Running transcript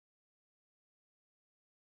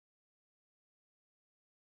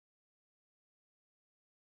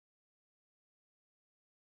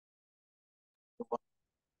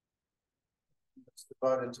is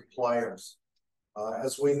devoted to players.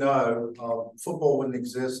 As we know, football wouldn't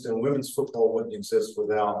exist and women's football wouldn't exist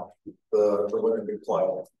without the women who play.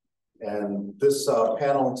 And this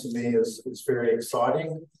panel to me is very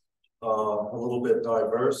exciting, a little bit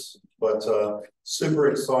diverse, but super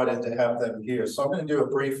excited to have them here. So I'm going to do a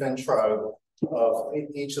brief intro of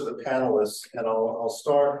each of the panelists, and I'll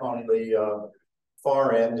start on the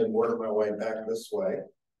far end and work my way back this way.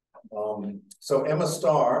 So Emma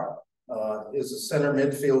Starr is a center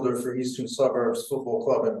midfielder for Eastern Suburbs Football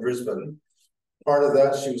Club in Brisbane. Part of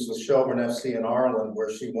that, she was with Shelbourne FC in Ireland,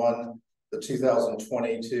 where she won the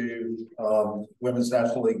 2022 Women's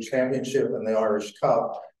National League Championship and the Irish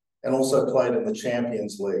Cup, and also played in the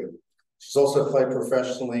Champions League. She's also played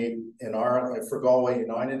professionally in Ireland for Galway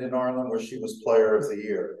United in Ireland, where she was Player of the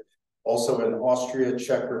Year. Also in Austria,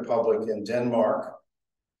 Czech Republic, and Denmark.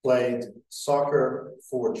 Played soccer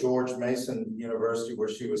for George Mason University, where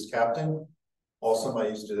she was captain. Awesome, I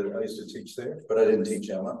used to teach there, but I didn't teach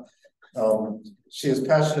Emma. She is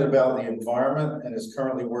passionate about the environment and is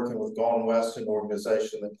currently working with Gone West, an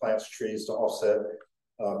organization that plants trees to offset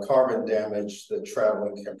carbon damage that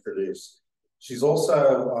traveling can produce. She's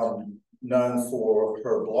also known for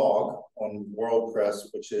her blog on World Press,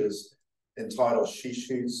 which is entitled She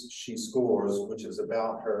Shoots, She Scores, which is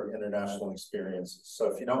about her international experiences.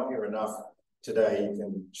 So if you don't hear enough today, you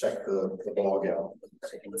can check the blog out.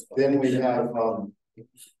 Then we have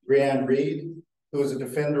Brianne Reed, who is a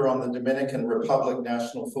defender on the Dominican Republic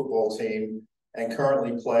national football team and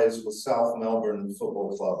currently plays with South Melbourne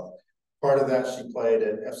Football Club. Part of that, she played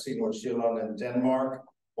at FC Nordsjælland in Denmark,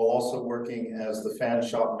 while also working as the fan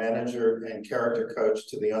shop manager and character coach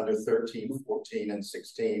to the under 13, 14, and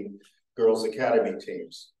 16 girls academy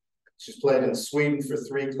teams. She's played in Sweden for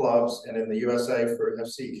 3 clubs and in the USA for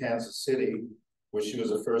FC Kansas City, where she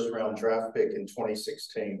was a first-round draft pick in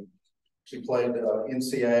 2016. She played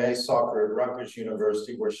NCAA soccer at Rutgers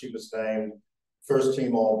University, where she was named first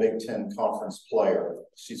team All Big Ten Conference player.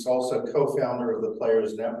 She's also co-founder of the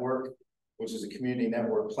Players Network, which is a community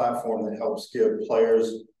network platform that helps give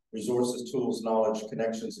players resources, tools, knowledge,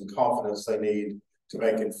 connections, and confidence they need to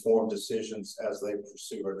make informed decisions as they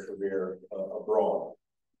pursue a career abroad.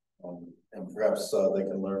 And perhaps they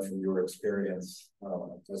can learn from your experience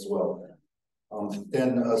as well.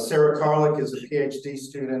 Then Sarah Karlik is a PhD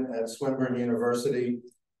student at Swinburne University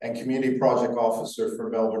and Community Project Officer for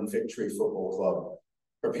Melbourne Victory Football Club.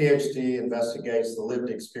 Her PhD investigates the lived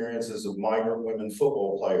experiences of migrant women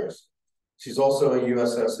football players. She's also a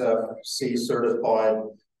USSFC certified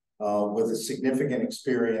with a significant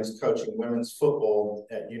experience coaching women's football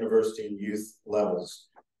at university and youth levels.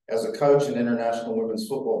 As a coach and international women's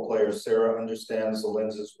football player, Sarah understands the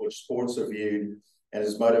lenses which sports are viewed and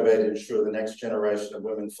is motivated to ensure the next generation of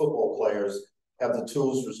women football players have the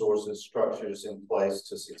tools, resources, structures in place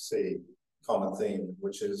to succeed. Common theme,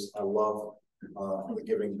 which is I love the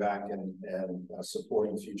giving back and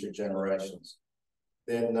supporting future generations.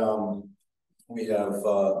 Then we have,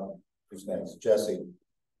 whose name is Jessie.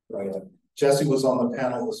 Right. Jessie was on the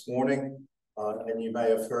panel this morning, and you may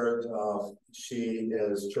have heard she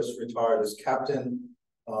is just retired as captain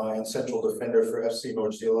and central defender for FC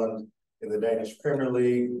Nordsjælland in the Danish Premier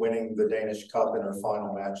League, winning the Danish Cup in her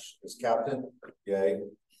final match as captain. Yay.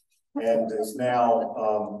 And is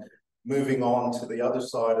now moving on to the other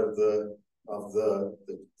side of the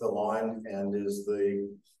line and is the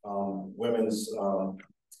women's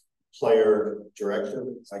player director,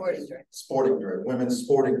 women's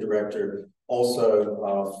sporting director,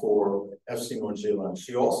 also for FC Nordsjælland.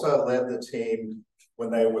 She also led the team when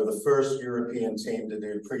they were the first European team to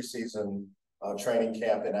do preseason training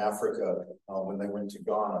camp in Africa when they went to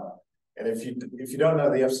Ghana. And if you don't know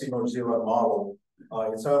the FC Nordsjælland model,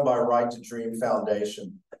 it's owned by Right to Dream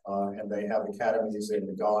Foundation, and they have academies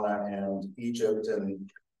in Ghana and Egypt and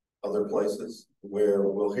other places where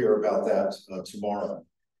we'll hear about that tomorrow.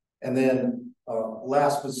 And then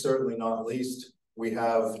last but certainly not least, we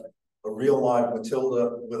have a real live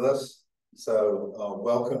Matilda with us. So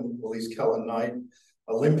welcome, Elise Kellond-Knight,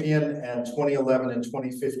 Olympian and 2011 and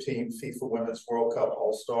 2015 FIFA Women's World Cup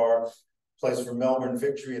All-Star, plays for Melbourne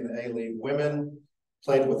Victory in the A-League Women,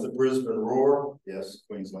 played with the Brisbane Roar, yes,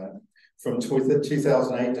 Queensland, from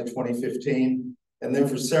 2008 to 2015, and then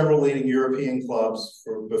for several leading European clubs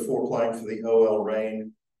before playing for the OL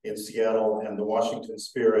Reign in Seattle and the Washington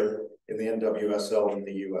Spirit in the NWSL in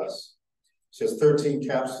the US. She has 13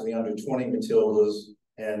 caps for the under 20 Matildas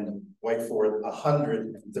and, wait for it,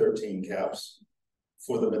 113 caps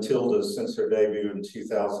for the Matildas since her debut in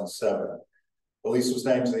 2007. Elise was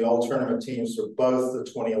named to the all-tournament teams for both the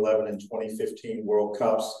 2011 and 2015 World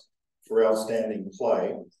Cups for outstanding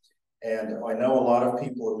play. And I know a lot of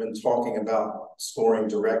people have been talking about scoring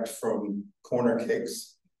direct from corner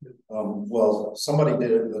kicks. Well, somebody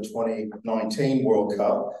did it in the 2019 World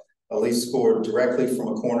Cup. Elise scored directly from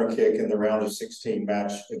a corner kick in the round of 16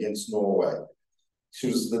 match against Norway. She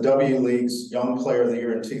was the W League's Young Player of the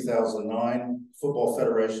Year in 2009, Football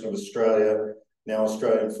Federation of Australia, now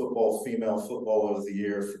Australian Football Female Footballer of the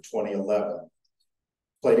Year for 2011.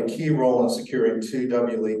 Played a key role in securing 2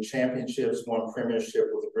 W League championships, 1 premiership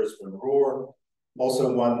with the Brisbane Roar,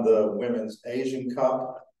 also won the Women's Asian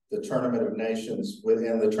Cup, the Tournament of Nations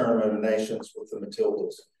within the Tournament of Nations with the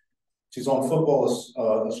Matildas. She's on Football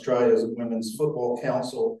Australia's Women's Football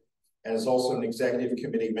Council and is also an executive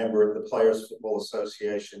committee member at the Players Football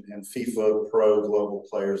Association and FIFA Pro Global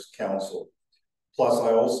Players Council. Plus,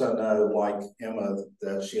 I also know, like Emma,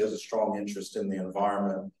 that she has a strong interest in the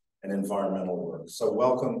environment and environmental work. So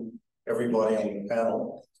welcome everybody on the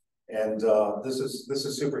panel. And this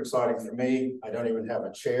is super exciting for me. I don't even have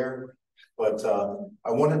a chair, but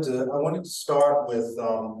I wanted to start with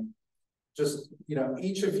just, you know,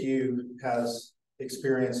 each of you has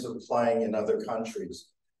experience of playing in other countries.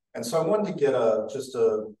 And so I wanted to get just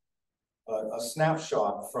a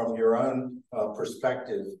snapshot from your own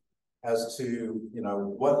perspective as to, you know,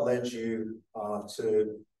 what led you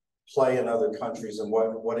to play in other countries, and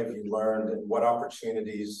what have you learned, and what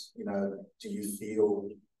opportunities, you know, do you feel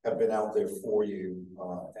have been out there for you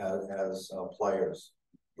as players?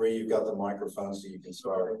 Bree, you've got the microphone, so you can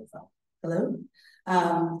start. Hello.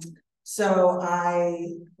 So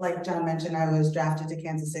like John mentioned, I was drafted to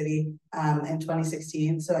Kansas City in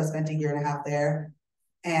 2016. So I spent a year and a half there,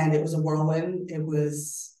 and it was a whirlwind. It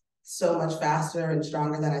was so much faster and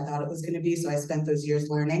stronger than I thought it was going to be. So I spent those years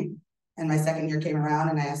learning. And my second year came around,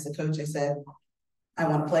 and I asked the coach, I said, I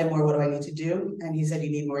want to play more. What do I need to do? And he said,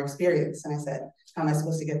 you need more experience. And I said, how am I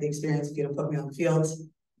supposed to get the experience if you don't put me on the field?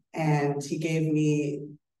 And he gave me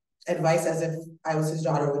advice as if I was his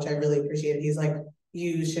daughter, which I really appreciated. He's like,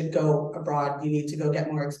 you should go abroad. You need to go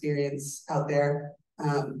get more experience out there.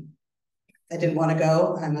 I didn't want to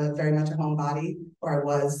go. I'm very much a homebody, or I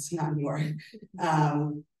was, not anymore.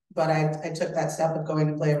 But I took that step of going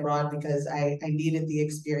to play abroad because I needed the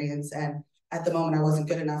experience. And at the moment, I wasn't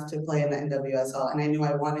good enough to play in the NWSL. And I knew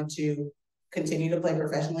I wanted to continue to play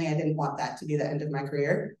professionally. I didn't want that to be the end of my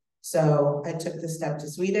career. So I took the step to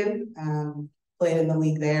Sweden, played in the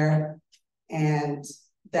league there. And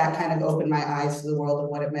that kind of opened my eyes to the world of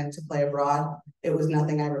what it meant to play abroad. It was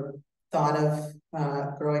nothing I ever thought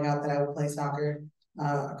of growing up, that I would play soccer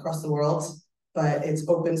across the world. But it's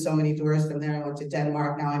opened so many doors. From there, I went to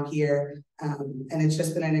Denmark, now I'm here. And it's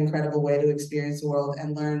just been an incredible way to experience the world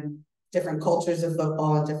and learn different cultures of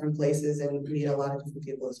football in different places and meet a lot of different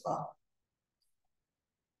people as well.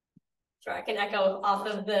 Sure, I can echo off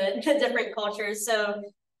of the different cultures. So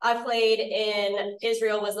I played in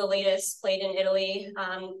Israel, was the latest, played in Italy,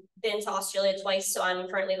 been to Australia twice, so I'm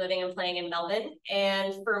currently living and playing in Melbourne.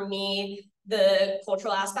 And for me, the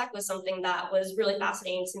cultural aspect was something that was really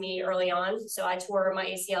fascinating to me early on. So I tore my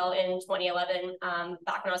ACL in 2011,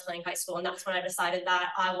 back when I was playing high school, and that's when I decided that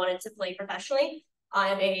I wanted to play professionally.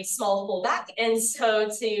 I'm a small fullback, and so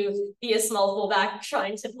to be a small fullback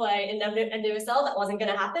trying to play in NWSL, that wasn't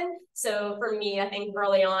going to happen. So for me, I think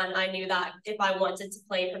early on, I knew that if I wanted to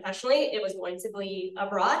play professionally, it was going to be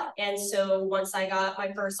abroad. And so once I got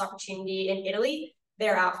my first opportunity in Italy,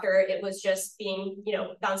 thereafter, it was just being, you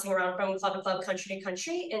know, bouncing around from club to club, country to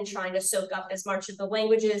country, and trying to soak up as much of the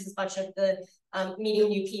languages, as much of the meeting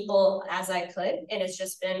new people as I could. And it's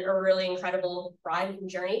just been a really incredible ride and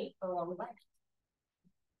journey along the way.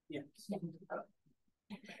 Yeah.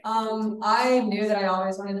 I knew that I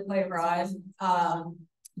always wanted to play abroad. I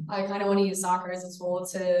kind of want to use soccer as a tool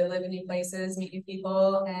to live in new places, meet new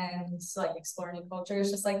people, and like explore new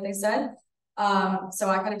cultures, just like they said. So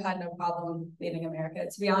I kind of had no problem leaving America,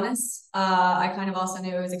 to be honest. I kind of also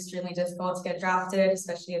knew it was extremely difficult to get drafted,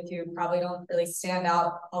 especially if you probably don't really stand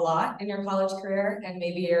out a lot in your college career, and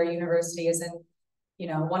maybe your university isn't, you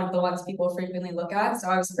know, one of the ones people frequently look at. So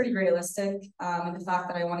I was pretty realistic in the fact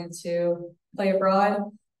that I wanted to play abroad.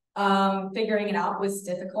 Figuring it out was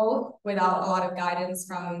difficult without a lot of guidance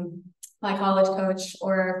from my college coach,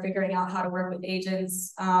 or figuring out how to work with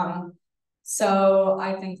agents. So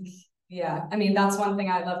I think, yeah, I mean, that's one thing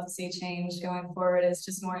I'd love to see change going forward, is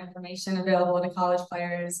just more information available to college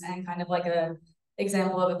players, and kind of like a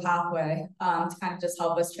example of a pathway to kind of just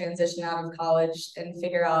help us transition out of college and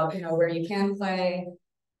figure out, you know, where you can play,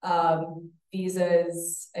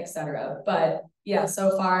 visas, etc. But yeah,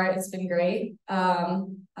 so far it's been great.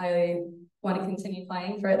 I want to continue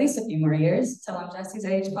playing for at least a few more years, till I'm Jessie's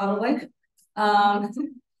age, probably.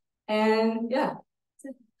 And yeah.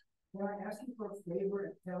 Can I ask you for a favor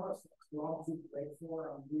and tell us the clubs you play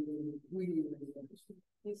for? I'm really interested.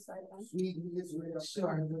 Sweden, Israel.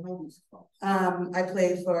 Sure. I know these clubs. I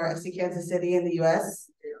played for FC Kansas City in the US,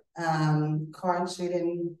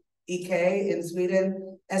 Karlik EK in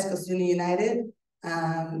Sweden, Eskilstuna United,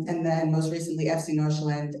 and then most recently FC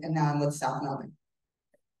Northland, and now I'm with South Melbourne.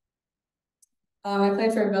 I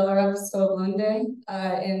played for Villerup Skovlunde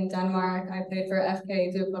in Denmark. I played for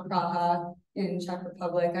FK Dukla Praha in Czech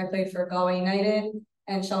Republic. I played for Galway United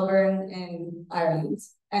and Shelburne in Ireland.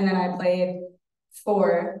 And then I played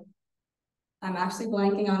for, I'm actually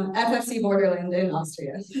blanking on FFC Borderland in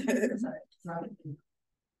Austria. Sorry.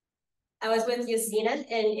 I was with Yazina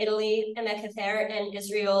in Italy, Emekathar in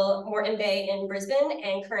Israel, Moreton Bay in Brisbane,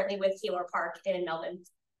 and currently with Keilor Park in Melbourne.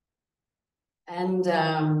 And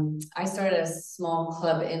I started a small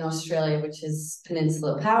club in Australia, which is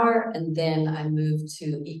Peninsula Power. And then I moved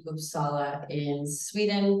to Uppsala in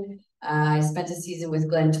Sweden. I spent a season with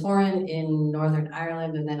Glentoran in Northern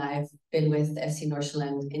Ireland. And then I've been with FC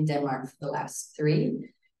Northland in Denmark for the last 3.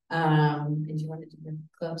 Did you want to do the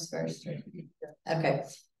clubs first? Or? Okay.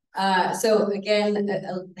 So again,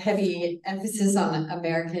 a heavy emphasis on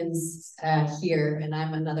Americans here, and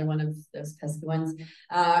I'm another one of those pesky ones.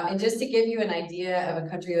 And just to give you an idea of a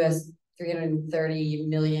country who has 330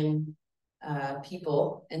 million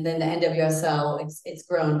people, and then the NWSL, it's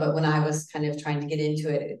grown, but when I was kind of trying to get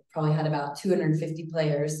into it, it probably had about 250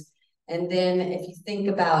 players. And then if you think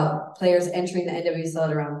about players entering the NWSL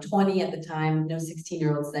at around 20 at the time, no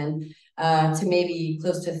 16-year-olds then, to maybe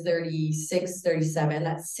close to 36, 37,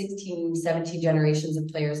 that's 16, 17 generations of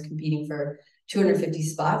players competing for 250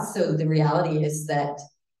 spots. So the reality is that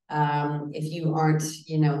if you aren't,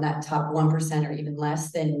 in that top 1% or even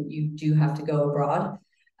less, then you do have to go abroad.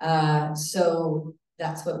 So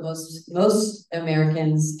that's what most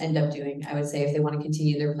Americans end up doing, I would say, if they want to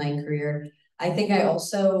continue their playing career. I think I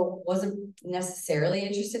also wasn't necessarily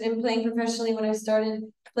interested in playing professionally when I started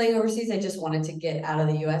playing overseas. I just wanted to get out of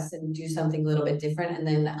the US and do something a little bit different. And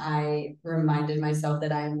then I reminded myself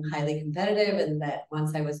that I'm highly competitive and that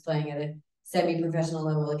once I was playing at a semi-professional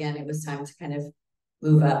level again, it was time to kind of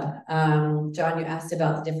move up. John, you asked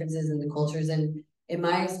about the differences in the cultures. And in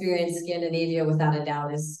my experience, Scandinavia, without a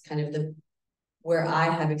doubt, is kind of where I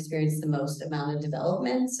have experienced the most amount of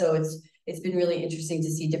development. So it's been really interesting to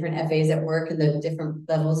see different FAs at work and the different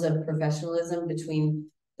levels of professionalism between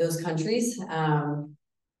those countries.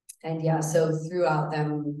 And yeah, so throughout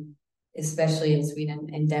them, especially in Sweden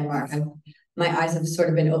and Denmark, my eyes have sort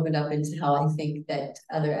of been opened up into how I think that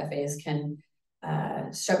other FAs can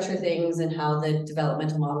structure things and how the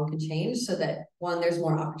developmental model can change so that, one, there's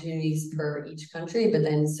more opportunities per each country, but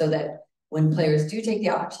then so that when players do take the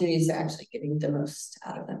opportunities, they're actually getting the most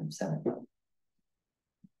out of them. So.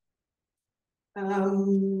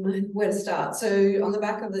 Where to start? So on the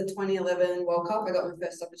back of the 2011 World Cup, I got my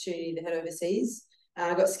first opportunity to head overseas.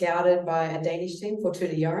 I got scouted by a Danish team,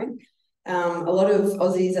 Fortuna Hjørring. A lot of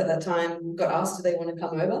Aussies at that time got asked if they want to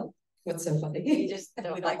come over. What's so funny? You just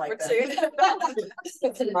don't like pursuit.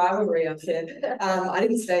 It's a rivalry up here. I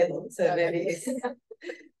didn't stay long, so maybe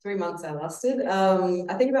 3 months I lasted.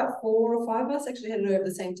 I think about 4 or 5 of us actually headed over at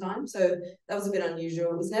the same time, so that was a bit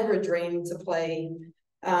unusual. It was never a dream to play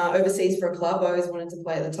overseas for a club. I always wanted to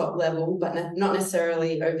play at the top level, but not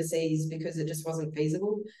necessarily overseas because it just wasn't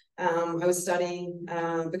feasible. I was studying,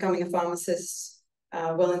 becoming a pharmacist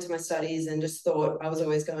well into my studies, and just thought I was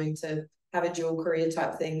always going to have a dual career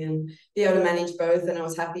type thing and be able to manage both. And I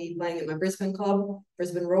was happy playing at my Brisbane club,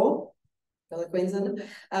 Brisbane Raw, fellow Queenslander.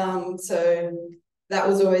 So that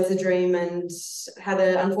was always a dream, and had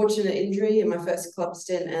an unfortunate injury in my first club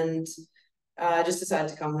stint, and I just decided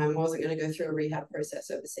to come home. I wasn't going to go through a rehab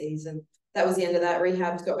process overseas, and that was the end of that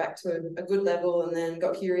rehab. Got back to a good level, and then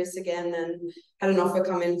got curious again and had an offer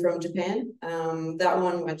come in from Japan. That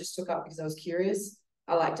one I just took up because I was curious.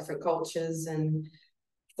 I like different cultures and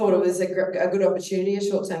thought it was a good opportunity, a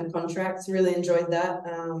short-term contract. Really enjoyed that.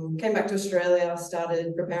 Came back to Australia,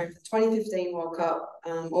 started preparing for the 2015 World Cup.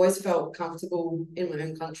 Always felt comfortable in my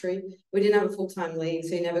own country. We didn't have a full-time league,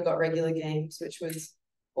 so you never got regular games, which was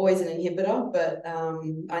always an inhibitor, but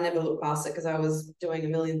I never looked past it because I was doing a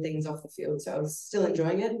million things off the field, so I was still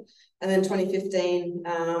enjoying it. And then 2015,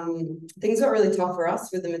 things got really tough for us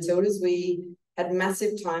with the Matildas. We had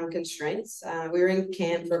massive time constraints. We were in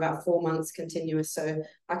camp for about 4 months continuous, so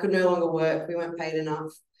I could no longer work. We weren't paid enough.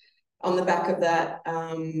 On the back of that,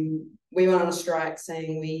 we went on a strike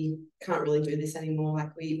saying we can't really do this anymore.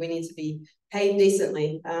 Like we need to be paid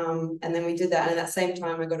decently. And then we did that. And at that same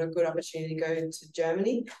time, I got a good opportunity to go to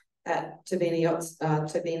Germany at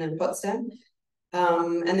Turbine Potsdam.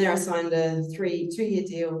 And there I signed a 2-year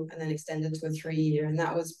deal and then extended to a 3-year. And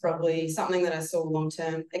that was probably something that I saw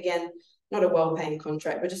long-term. Again, not a well-paying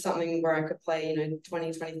contract, but just something where I could play,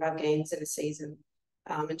 20, 25 games in a season,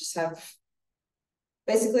 and just have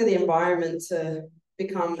basically the environment to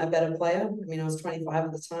become a better player. I mean, I was 25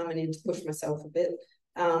 at the time. I needed to push myself a bit.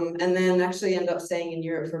 And then actually ended up staying in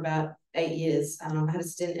Europe for about 8 years. I had a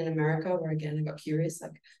stint in America where, again, I got curious.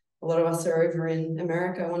 Like, a lot of us are over in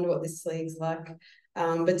America. I wonder what this league's like.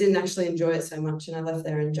 But didn't actually enjoy it so much. And I left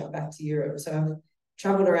there and jumped back to Europe. So I've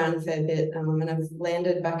traveled around a fair bit. And I've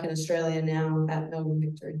landed back in Australia now at Melbourne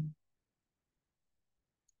Victory.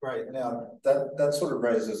 Right. Now, that sort of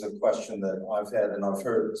raises a question that I've had, and I've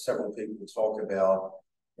heard several people talk about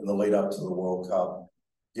in the lead up to the World Cup,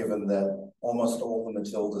 given that almost all the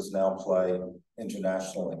Matildas now play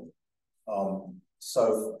internationally.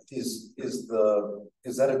 So is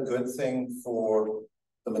that a good thing for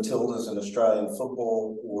the Matildas in Australian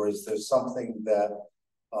football, or is there something that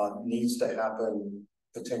needs to happen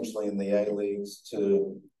potentially in the A-Leagues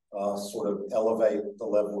to sort of elevate the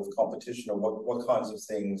level of competition, or what kinds of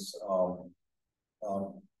things,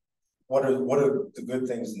 what are the good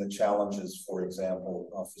things and the challenges, for example,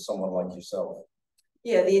 for someone like yourself?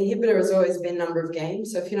 Yeah, the inhibitor has always been number of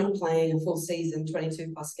games. So if you're not playing a full season,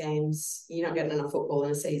 22 plus games, you're not getting enough football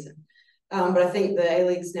in a season. But I think the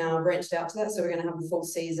A-League's now branched out to that, so we're going to have a full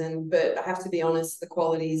season. But I have to be honest, the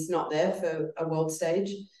quality's not there for a world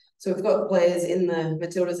stage. So we've got players in the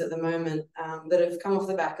Matildas at the moment that have come off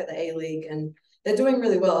the back of the A-League, and they're doing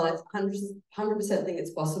really well. And I 100% think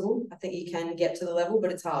it's possible. I think you can get to the level,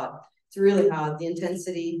 but it's hard. It's really hard. The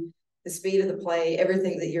intensity, the speed of the play,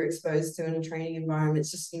 everything that you're exposed to in a training environment,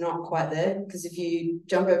 it's just not quite there. Because if you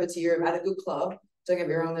jump over to Europe at a good club, don't get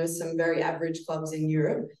me wrong, there's some very average clubs in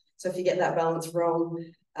Europe. So if you get that balance wrong,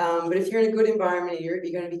 but if you're in a good environment in Europe,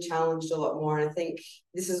 you're going to be challenged a lot more. And I think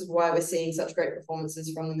this is why we're seeing such great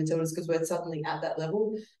performances from the Matildas, because we're suddenly at that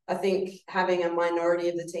level. I think having a minority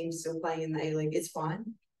of the team still playing in the A-League is fine.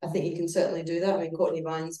 I think you can certainly do that. I mean, Courtney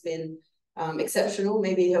Vine's been exceptional.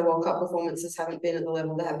 Maybe her World Cup performances haven't been at the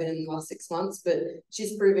level they have been in the last 6 months, but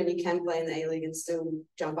she's proven you can play in the A-League and still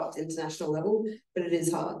jump up to international level, but it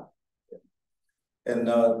is hard. And,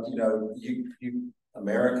 you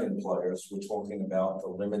American players, we're talking about the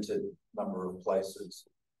limited number of places,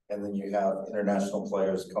 and then you have international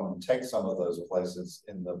players come and take some of those places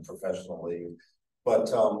in the professional league. But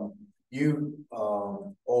you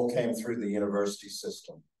all came through the university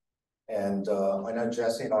system. And I know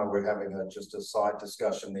Jessie and I were having just a side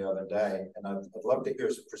discussion the other day, and I'd love to hear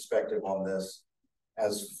some perspective on this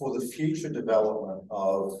as for the future development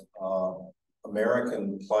of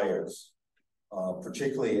American players,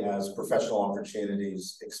 particularly as professional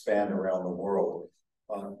opportunities expand around the world.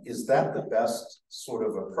 Is that the best sort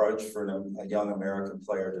of approach for a young American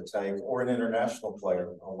player to take, or an international player?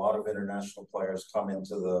 A lot of international players come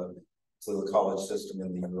into the college system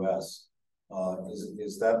in the US.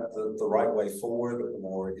 Is that the right way forward,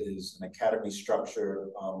 or is an academy structure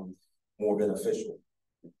more beneficial?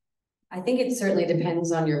 I think it certainly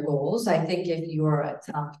depends on your goals. I think if you're a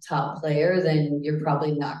top player, then you're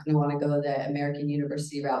probably not going to want to go the American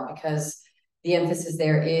university route, because the emphasis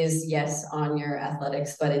there is, yes, on your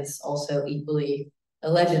athletics, but it's also equally,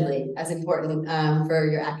 allegedly, as important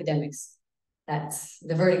for your academics. That's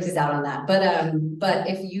the verdict is out on that. But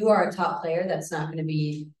if you are a top player, that's not going to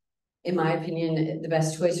be, in my opinion, the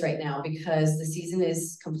best choice right now, because the season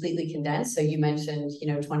is completely condensed. So you mentioned,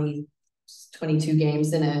 22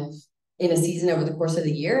 games in a season over the course of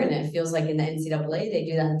the year, and it feels like in the NCAA they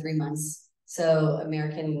do that in 3 months. So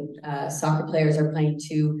American soccer players are playing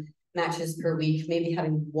 2 matches per week, maybe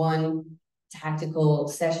having 1 tactical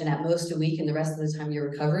session at most a week, and the rest of the time you're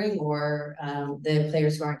recovering, or the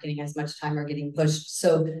players who aren't getting as much time are getting pushed.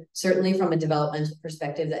 So certainly from a developmental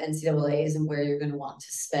perspective, the NCAA isn't where you're going to want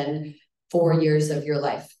to spend 4 years of your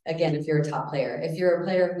life. Again, if you're a top player. If you're a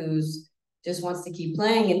player who's just wants to keep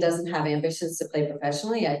playing and doesn't have ambitions to play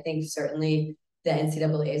professionally, I think certainly the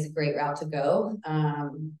NCAA is a great route to go.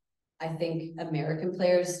 I think American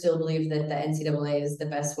players still believe that the NCAA is the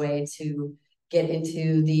best way to get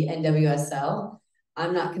into the NWSL.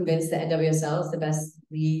 I'm not convinced that NWSL is the best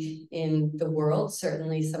league in the world.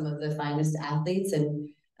 Certainly some of the finest athletes and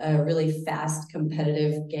a really fast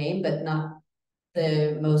competitive game, but not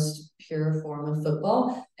the most pure form of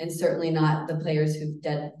football, and certainly not the players who've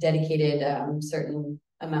dedicated certain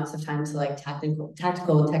amounts of time to like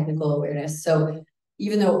tactical and technical awareness. So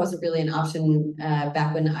even though it wasn't really an option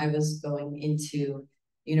back when I was going into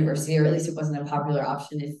university, or at least it wasn't a popular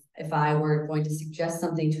option, if I were going to suggest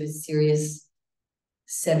something to a serious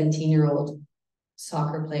 17-year-old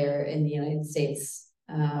soccer player in the United States,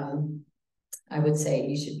 I would say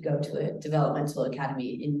you should go to a developmental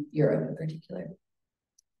academy in Europe in particular.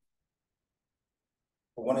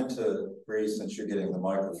 I wanted to, Bree, since you're getting the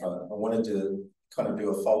microphone, I wanted to kind of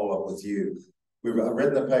do a follow-up with you. I read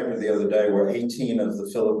in the paper the other day where 18 of the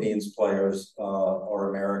Philippines players are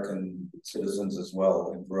American citizens as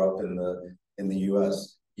well and grew up in the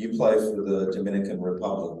US. You play for the Dominican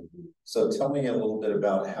Republic. So tell me a little bit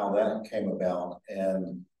about how that came about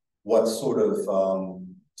and what sort of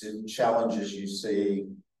challenges you see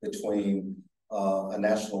between a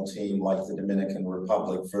national team like the Dominican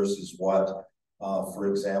Republic versus what, for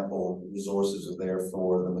example, resources are there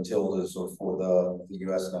for the Matildas or for the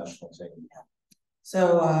US national team.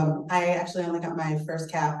 So I actually only got my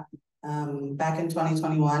first cap back in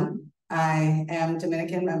 2021. I am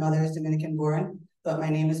Dominican. My mother is Dominican born, but my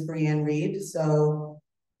name is Brienne Reed. So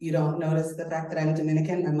you don't notice the fact that I'm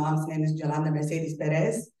Dominican. My mom's name is Yolanda Mercedes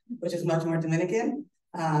Perez, which is much more Dominican.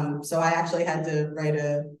 So I actually had to write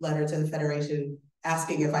a letter to the Federation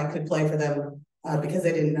asking if I could play for them because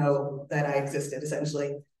they didn't know that I existed,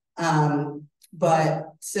 essentially. But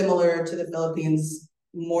similar to the Philippines,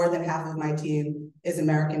 more than half of my team is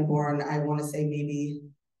American born. I want to say maybe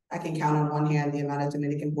I can count on one hand the amount of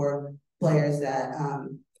Dominican born players that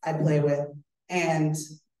I play with. And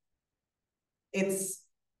it's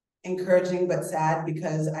encouraging but sad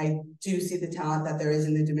because I do see the talent that there is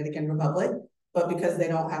in the Dominican Republic, but because they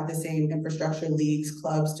don't have the same infrastructure, leagues,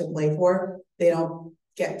 clubs to play for, they don't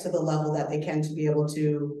get to the level that they can to be able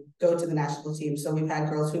to go to the national team. So we've had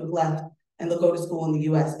girls who've left and they'll go to school in the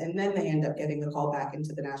US and then they end up getting the call back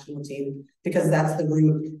into the national team because that's the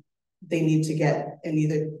route they need to get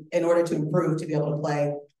in order to improve to be able to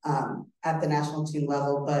play at the national team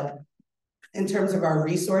level. But in terms of our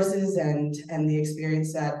resources and the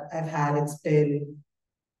experience that I've had, it's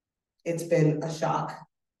been a shock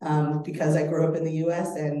because I grew up in the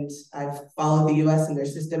US and I've followed the US and their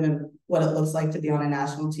system, and what it looks like to be on a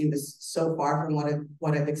national team is so far from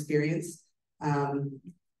what I've experienced.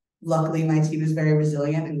 Luckily, my team is very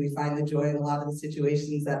resilient and we find the joy in a lot of the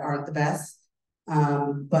situations that aren't the best.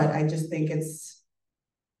 But I just think it's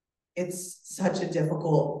such a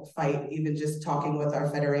difficult fight, even just talking with our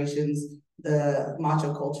federations, the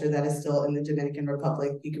macho culture that is still in the Dominican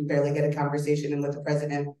Republic. You can barely get a conversation in with the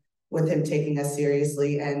president with him taking us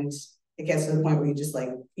seriously. And it gets to the point where you just like,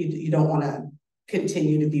 you don't want to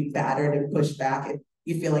continue to be battered and pushed back.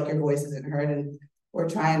 You feel like your voice isn't heard, and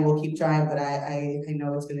we'll keep trying, but I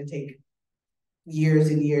know it's going to take years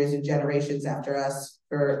and years and generations after us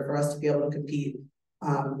for us to be able to compete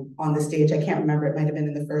on the stage. I can't remember, it might have been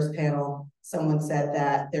in the first panel, someone said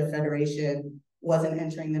that their federation wasn't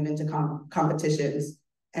entering them into competitions.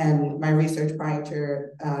 And my research prior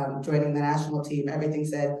to joining the national team, everything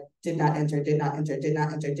said, did not enter, did not enter, did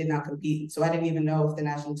not enter, did not compete. So I didn't even know if the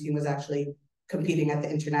national team was actually competing at the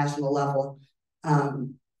international level.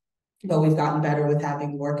 But we've gotten better with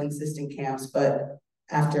having more consistent camps. But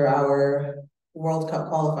after our World Cup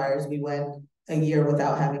qualifiers, we went a year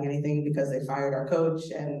without having anything because they fired our coach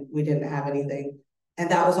and we didn't have anything. And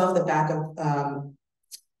that was off the back of,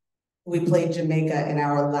 we played Jamaica in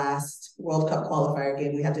our last World Cup qualifier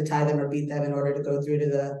game. We had to tie them or beat them in order to go through to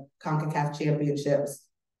the CONCACAF championships.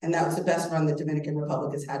 And that was the best run the Dominican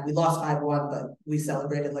Republic has had. We lost 5-1, but we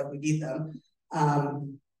celebrated like we beat them.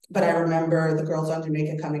 But I remember the girls on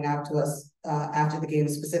Jamaica coming out to us after the game,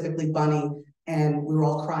 specifically Bunny, and we were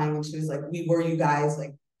all crying and she was like, we were you guys,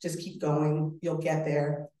 like, just keep going, you'll get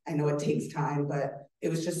there. I know it takes time, but it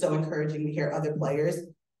was just so encouraging to hear other players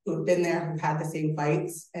who have been there, who've had the same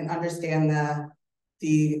fights and understand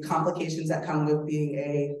the complications that come with being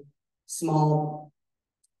a small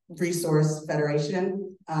resource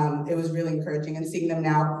federation. It was really encouraging, and seeing them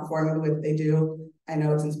now performing the way that they do, I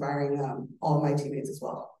know it's inspiring all of my teammates as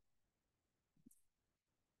well.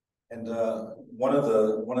 And one of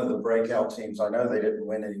the breakout teams, I know they didn't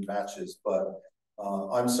win any matches, but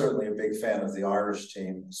I'm certainly a big fan of the Irish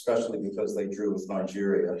team, especially because they drew with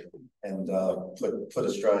Nigeria and put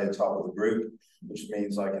Australia top of the group, which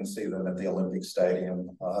means I can see them at the Olympic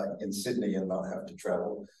Stadium in Sydney and not have to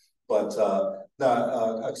travel. But so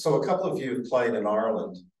a couple of you have played in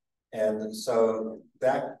Ireland, and so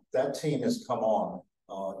that team has come on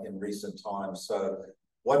in recent times. So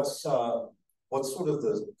what's sort of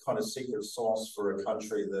the kind of secret sauce for a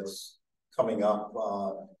country that's coming up?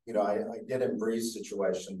 You know, I get in Bree's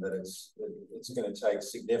situation that it's going to take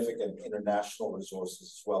significant international resources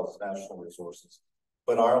as well as national resources.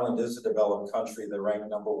 But Ireland is a developed country. They're ranked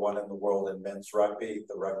 #1 in the world in men's rugby.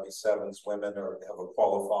 The rugby sevens women have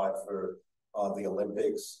qualified for the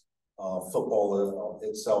Olympics. football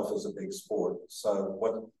itself is a big sport. So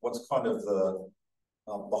what's kind of the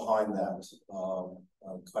behind that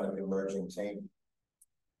kind of emerging team?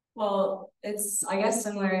 Well, it's, I guess,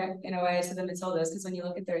 similar in a way to the Matildas, because when you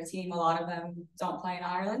look at their team, a lot of them don't play in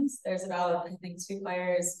Ireland. There's about, I think, 2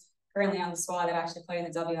 players currently on the squad that actually play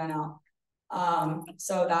in the WNL.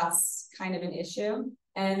 So that's kind of an issue.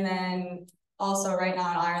 And then also right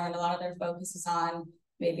now in Ireland, a lot of their focus is on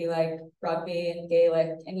maybe like rugby and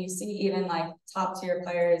Gaelic. And you see even like top tier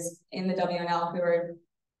players in the WNL who are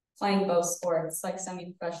playing both sports, like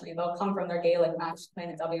semi-professionally. They'll come from their Gaelic match to play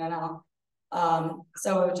in the WNL.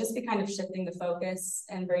 So it would just be kind of shifting the focus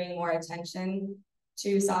and bringing more attention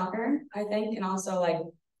to soccer, I think, and also like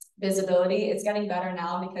visibility. It's getting better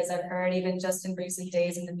now because I've heard even just in recent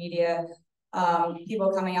days in the media,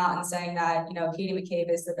 people coming out and saying that, you know, Katie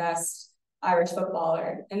McCabe is the best Irish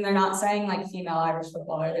footballer. And they're not saying like female Irish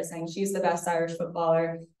footballer, they're saying she's the best Irish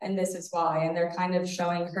footballer and this is why. And they're kind of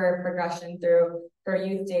showing her progression through her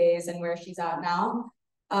youth days and where she's at now.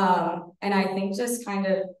 And I think just kind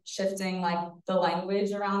of shifting like the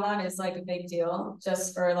language around that is like a big deal,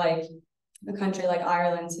 just for like a country like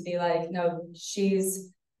Ireland to be like, no, she's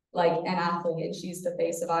like an athlete and she's the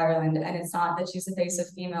face of Ireland. And it's not that she's the face of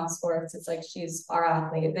female sports, it's like she's our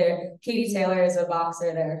athlete. There, Katie Taylor is a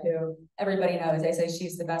boxer there who everybody knows. They say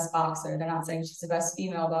she's the best boxer. They're not saying she's the best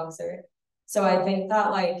female boxer. So I think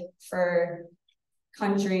that like for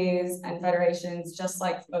countries and federations, just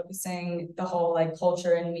like focusing the whole like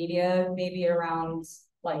culture and media maybe around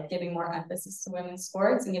like giving more emphasis to women's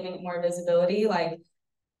sports and giving it more visibility. Like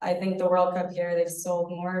I think the World Cup here, they've sold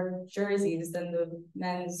more jerseys than the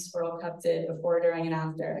men's World Cup did before, during, and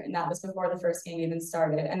after. And that was before the first game even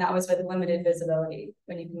started. And that was with limited visibility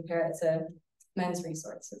when you compare it to men's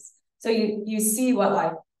resources. So you see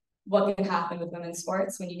what can happen with women's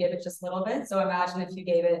sports when you give it just a little bit. So imagine if you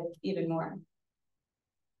gave it even more.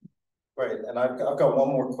 Great, and I've got one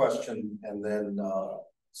more question, and then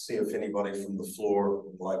see if anybody from the floor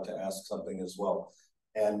would like to ask something as well.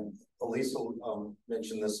 And Elise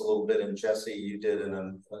mentioned this a little bit, and Jessie, you did in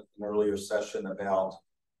an earlier session about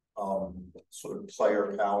sort of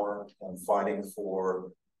player power and fighting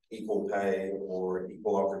for equal pay or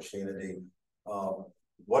equal opportunity.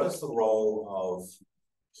 What is the role of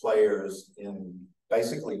players in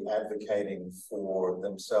basically advocating for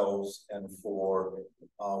themselves and for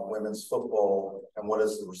women's football, and what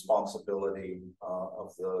is the responsibility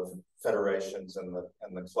of the federations and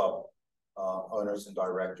the club owners and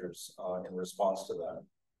directors in response to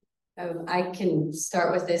that? I can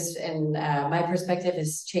start with this, and my perspective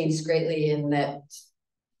has changed greatly in that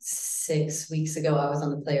 6 weeks ago I was on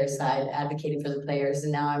the player side advocating for the players,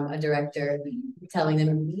 and now I'm a director telling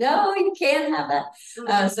them, no, you can't have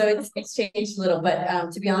that. So it's changed a little,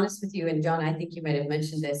 but to be honest with you, and John, I think you might have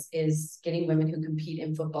mentioned this, is getting women who compete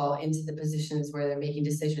in football into the positions where they're making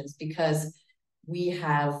decisions, because we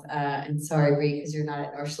have, and sorry, Bree, because you're not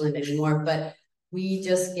at Northland anymore, but we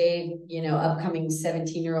just gave, you know, upcoming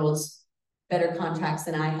 17-year-olds better contracts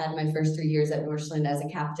than I had my first 3 years at Northland as a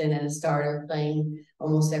captain and a starter, playing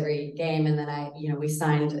almost every game. And then we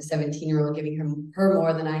signed a 17-year-old, giving her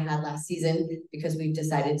more than I had last season, because we've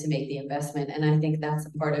decided to make the investment. And I think that's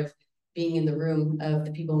a part of being in the room of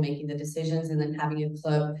the people making the decisions, and then having a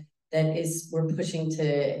club that we're pushing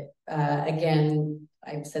to, again,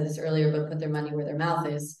 I've said this earlier, but put their money where their mouth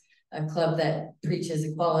is. A club that preaches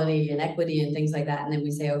equality and equity and things like that. And then we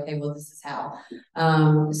say, okay, well, this is how.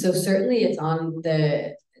 So certainly it's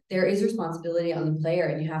there is responsibility on the player,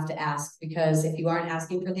 and you have to ask, because if you aren't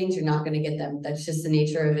asking for things, you're not going to get them. That's just the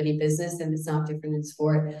nature of any business, and it's not different in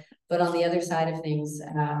sport. But on the other side of things,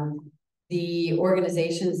 the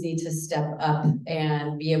organizations need to step up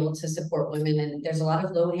and be able to support women. And there's a lot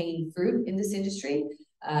of low-hanging fruit in this industry.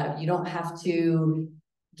 You don't have to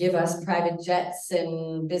give us private jets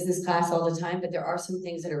and business class all the time, but there are some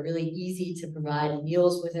things that are really easy to provide,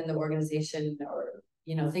 meals within the organization, or,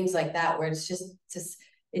 you know, things like that, where it's just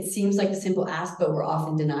it seems like a simple ask, but we're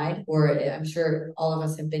often denied, or I'm sure all of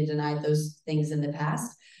us have been denied those things in the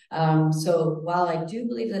past. So while I do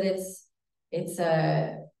believe that it's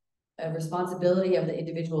a responsibility of the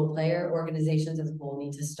individual player, organizations as a whole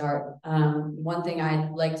need to start. One thing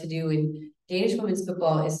I'd like to do in Danish women's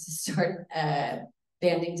football is to start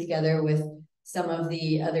banding together with some of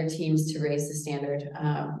the other teams to raise the standard.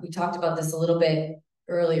 We talked about this a little bit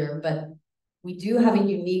earlier, but we do have a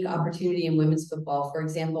unique opportunity in women's football. For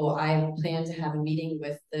example, I plan to have a meeting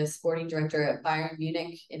with the sporting director at Bayern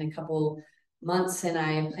Munich in a couple months, and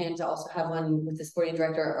I plan to also have one with the sporting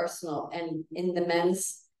director at Arsenal. And in the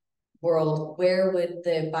men's world, where would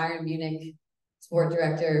the Bayern Munich sport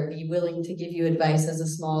director be willing to give you advice as a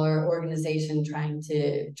smaller organization trying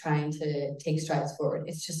to take strides forward.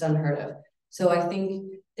 It's just unheard of. So I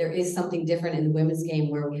think there is something different in the women's game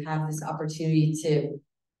where we have this opportunity to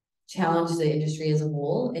challenge the industry as a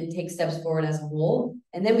whole and take steps forward as a whole,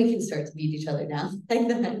 and then we can start to beat each other down like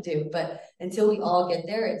the men do. But until we all get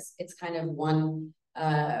there, it's kind of one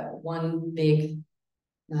big,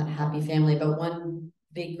 not happy family, but one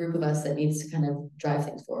big group of us that needs to kind of drive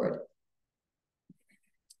things forward.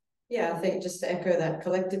 Yeah, I think just to echo that,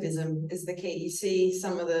 collectivism is the key. You see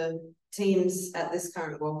some of the teams at this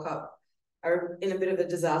current World Cup are in a bit of a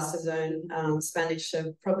disaster zone. Spanish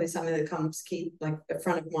are probably something that comes keep like at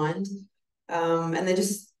front of mind. And they're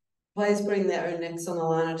just players putting their own necks on the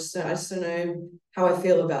line. I just don't know how I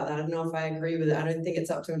feel about that. I don't know if I agree with it. I don't think it's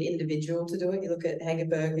up to an individual to do it. You look at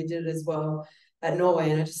Hegerberg, who did it as well at Norway,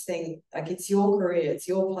 and I just think like it's your career, it's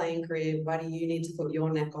your playing career. Why do you need to put your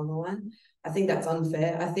neck on the line? I think that's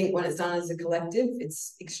unfair. I think when it's done as a collective,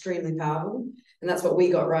 it's extremely powerful. And that's what we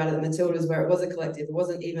got right at the Matildas, where it was a collective. It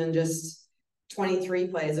wasn't even just 23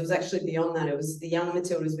 players. It was actually beyond that. It was the young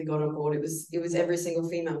Matildas we got on board. It was every single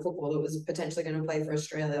female footballer that was potentially going to play for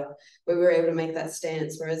Australia, where we were able to make that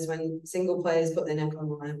stance. Whereas when single players put their neck on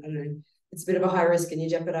the line, I don't know, it's a bit of a high risk and you're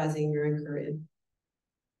jeopardizing your own career.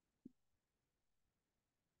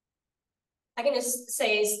 I can just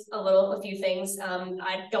say a few things.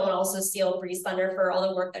 I don't want to also steal Bree's thunder for all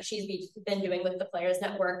the work that she's been doing with the Players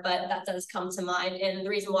Network, but that does come to mind. And the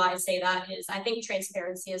reason why I say that is I think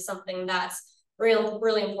transparency is something that's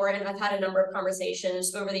really important. I've had a number of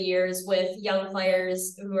conversations over the years with young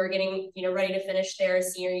players who are getting, ready to finish their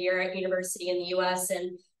senior year at university in the US,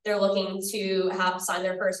 and they're looking to sign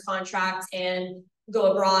their first contract and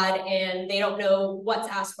go abroad, and they don't know what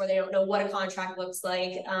to ask for. They don't know what a contract looks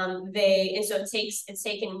like. So it's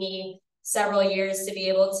taken me several years to be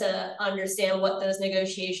able to understand what those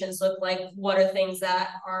negotiations look like. What are things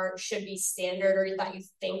that should be standard or that you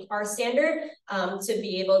think are standard, to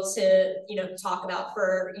be able to, talk about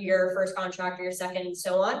for your first contract or your second and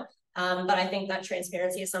so on. But I think that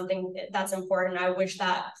transparency is something that's important. I wish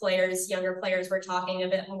that younger players were talking a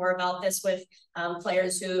bit more about this with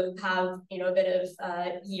players who have, a bit of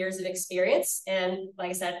years of experience. And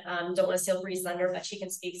like I said, don't want to steal Bree's thunder, but she can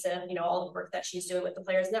speak to, all the work that she's doing with the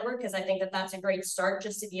Players Network, because I think that that's a great start,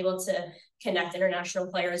 just to be able to connect international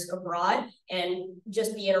players abroad and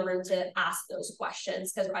just be in a room to ask those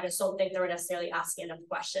questions, because I just don't think they're necessarily asking enough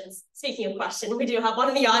questions. Speaking of questions, we do have one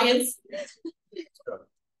in the audience.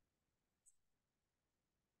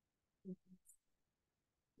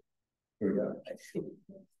 Here we go.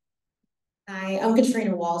 Hi, I'm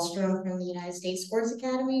Katrina Wallstrom from the United States Sports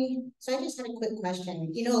Academy. So I just had a quick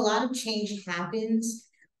question. A lot of change happens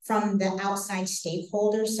from the outside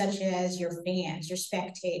stakeholders, such as your fans, your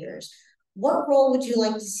spectators. What role would you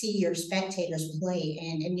like to see your spectators play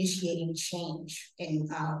in initiating change in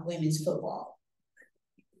women's football?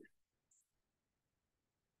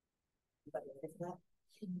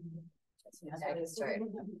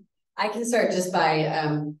 I can start just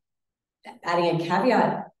by adding a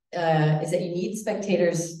caveat, is that you need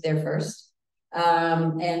spectators there first.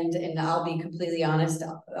 And I'll be completely honest,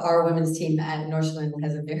 our women's team at Northland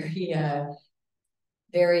has a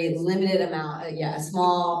very limited amount, a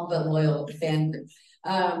small but loyal fan group.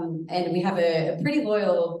 And we have a pretty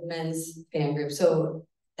loyal men's fan group. So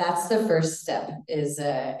that's the first step, is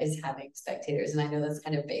having spectators. And I know that's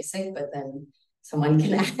kind of basic, but then someone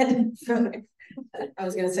can add from there. I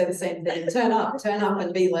was going to say the same thing. Turn up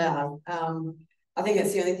and be loud. I think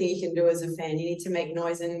that's the only thing you can do as a fan. You need to make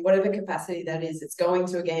noise in whatever capacity that is. It's going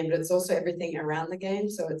to a game, but it's also everything around the game.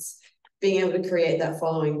 So it's being able to create that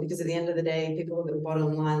following, because at the end of the day, people look at the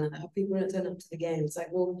bottom line and people don't turn up to the game. It's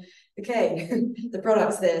like, well, okay, the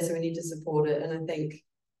product's there, so we need to support it. And I think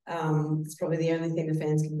it's probably the only thing the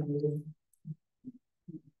fans can really do.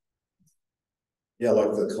 Yeah,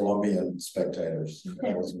 like the Colombian spectators.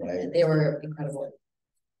 That was amazing. They were incredible.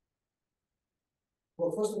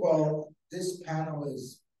 Well, first of all, this panel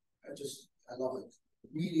is, I love it.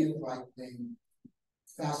 Really enlightening,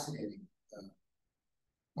 fascinating.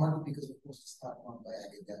 Partly because, of course, it's not run by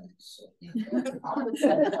academics. So.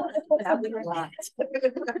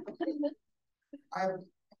 I have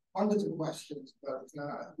hundreds of questions, but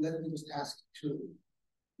let me just ask two.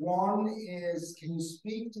 One is, can you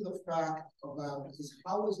speak to the fact about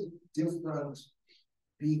how is it different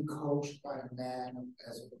being coached by a man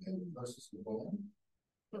as a versus a woman?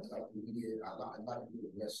 I'd like you to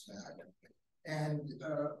address that. And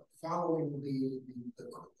following the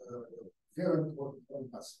very important point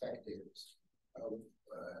about spectators.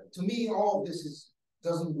 To me, all of this is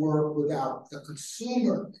doesn't work without the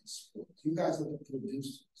consumer in sports. You guys are the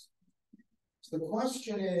producers. So the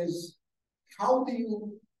question is,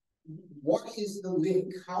 what is the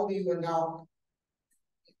link? How do you now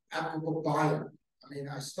applicable Bayern? I mean,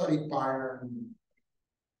 I studied Bayern in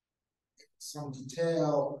some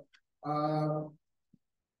detail.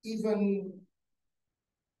 Even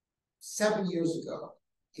 7 years ago,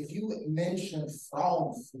 if you mentioned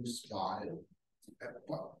Frauenfußball,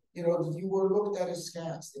 you know, you were looked at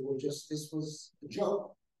askance. They were just, this was a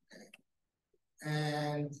joke. Okay?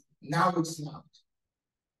 And now it's not.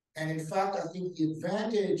 And in fact, I think the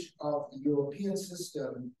advantage of the European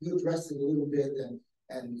system, you addressed it a little bit,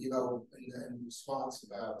 and you know, in response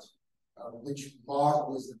about which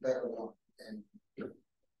model is the better one. And you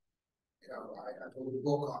know, I wrote a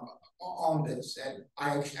book on this, and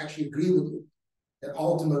I actually agree with you that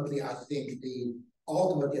ultimately, I think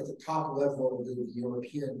ultimately at the top level, the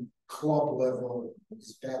European club level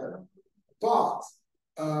is better. But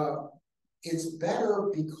it's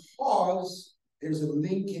better because there's a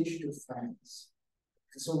linkage to France.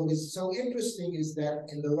 And so what is so interesting is that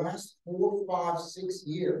in the last 4, 5, 6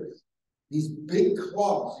 years, these big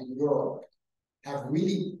clubs in Europe have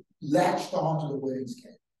really latched onto the women's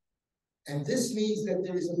game. And this means that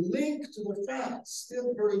there is a link to the fans,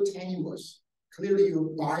 still very tenuous. Clearly, you're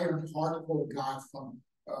a Bayern hardcore guy from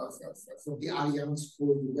the Allianz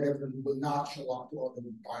School, whatever, will not show up to all the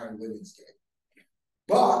Bayern women's game.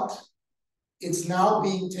 But it's now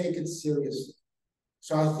being taken seriously.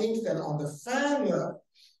 So I think that on the fan level,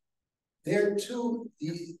 there too,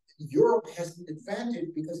 Europe has an advantage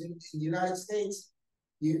because in the United States,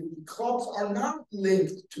 clubs are not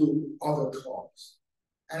linked to other clubs.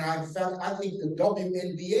 And in fact, I think the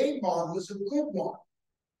WNBA model is a good one.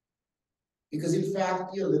 Because in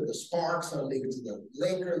fact, you know, the Sparks are linked to the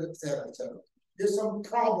Lakers, et cetera, et cetera. There's some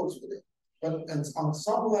problems with it. But on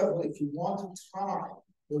some level, if you want to tie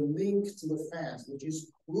the link to the fans, which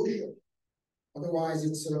is crucial, otherwise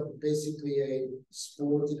it's sort of basically a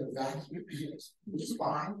sport in a vacuum, which is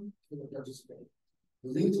fine for the participant. The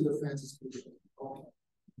link to the fans is crucial. Okay.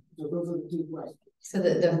 So those are the 2 questions. So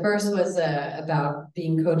the first was about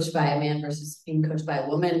being coached by a man versus being coached by a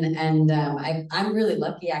woman. And I'm really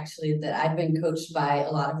lucky, actually, that I've been coached by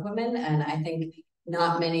a lot of women. And I think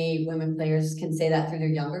not many women players can say that through their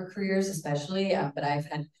younger careers, especially. But I've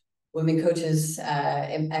had women coaches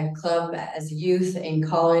at club as a youth, in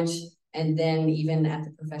college, and then even at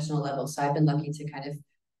the professional level. So I've been lucky to kind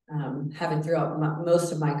of have it throughout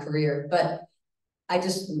most of my career. But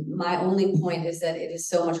my only point is that it is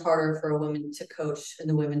so much harder for a woman to coach in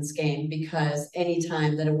the women's game, because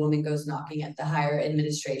anytime that a woman goes knocking at the higher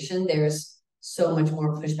administration, there's so much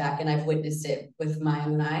more pushback, and I've witnessed it with my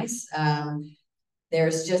own eyes.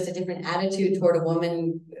 There's just a different attitude toward a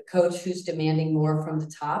woman coach who's demanding more from the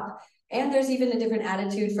top. And there's even a different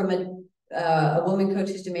attitude from a woman coach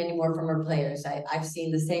who's demanding more from her players. I've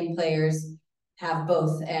seen the same players have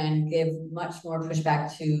both and give much more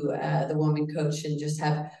pushback to the woman coach and just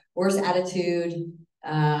have worse attitude,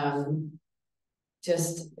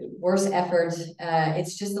 just worse effort.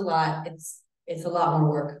 It's just a lot. It's a lot more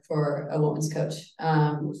work for a woman's coach.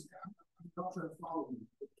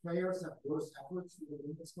 Players have worse efforts than the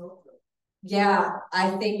women's coach. Yeah, I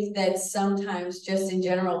think that sometimes just in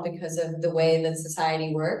general, because of the way that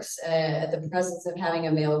society works, the presence of having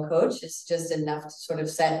a male coach is just enough to sort of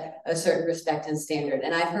set a certain respect and standard.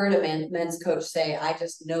 And I've heard a men's coach say, I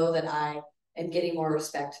just know that I am getting more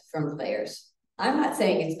respect from players. I'm not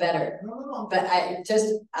saying it's better, but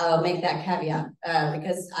I'll make that caveat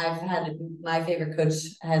because I've had, my favorite coach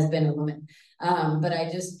has been a woman. But I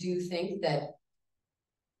just do think that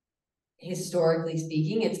historically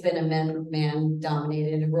speaking, it's been a man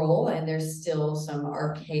dominated role, and there's still some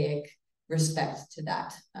archaic respect to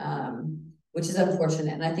that, which is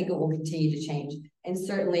unfortunate. And I think it will continue to change. And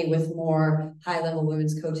certainly with more high level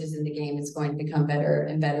women's coaches in the game, it's going to become better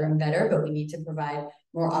and better and better, but we need to provide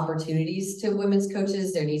more opportunities to women's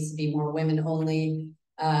coaches. There needs to be more women only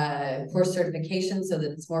course certification so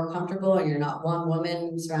that it's more comfortable and you're not one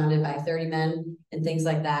woman surrounded by 30 men and things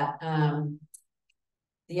like that.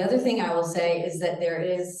 The other thing I will say is that there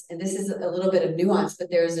is, and this is a little bit of nuance, but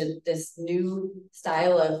there's this new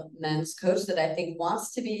style of men's coach that I think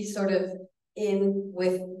wants to be sort of in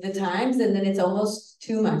with the times, and then it's almost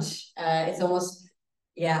too much. It's almost,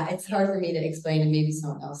 yeah, it's hard for me to explain, and maybe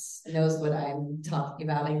someone else knows what I'm talking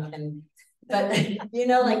about. But you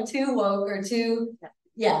know, like too woke or too,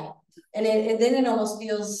 yeah. And then it almost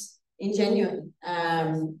feels ingenuine,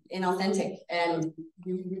 inauthentic, and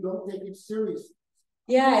you don't take it seriously.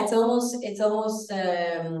 Yeah, it's almost what's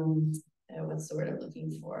the word I'm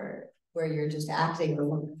looking for? where you're just acting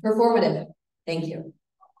performative. Thank you.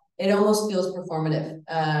 It almost feels performative.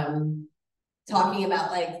 Talking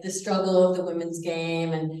about like the struggle of the women's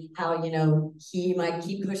game and how, you know, he might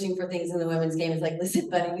keep pushing for things in the women's game. It's like, listen,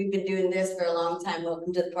 buddy, we've been doing this for a long time.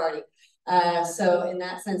 Welcome to the party. So in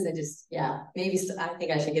that sense, I just, yeah, maybe I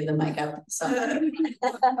think I should give the mic up. So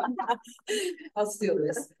I'll steal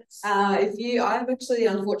this. I've actually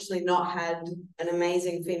unfortunately not had an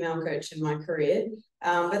amazing female coach in my career,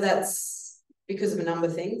 but that's because of a number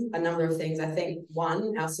of things. I think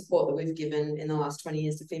one, our support that we've given in the last 20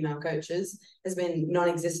 years to female coaches has been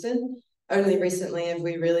non-existent. Only recently have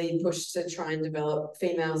we really pushed to try and develop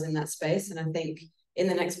females in that space. And I think in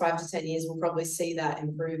the next 5 to 10 years, we'll probably see that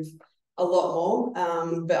improve a lot more.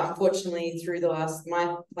 But unfortunately, through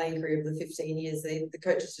my playing career of the 15 years, the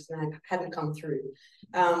coaches just hadn't come through.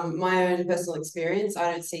 My own personal experience,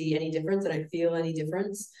 I don't see any difference. I don't feel any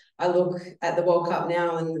difference. I look at the World Cup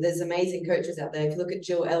now and there's amazing coaches out there. If you look at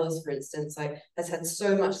Jill Ellis, for instance, like has had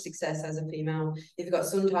so much success as a female. You've got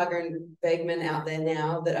Sundhagen and Bergman out there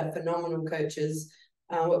now that are phenomenal coaches.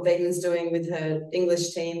 What Bergman's doing with her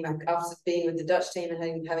English team, like after being with the Dutch team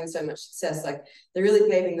and having so much success, like they're really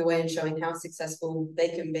paving the way and showing how successful they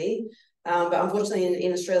can be. But unfortunately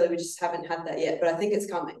in Australia, we just haven't had that yet, but I think it's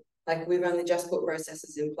coming. Like we've only just put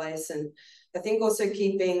processes in place. And I think also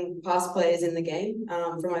keeping past players in the game.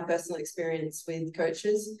 From my personal experience with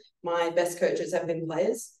coaches, my best coaches have been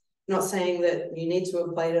players. Not saying that you need to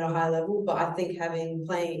have played at a high level, but I think having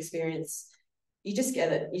playing experience, you just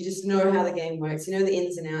get it. You just know how the game works. You know the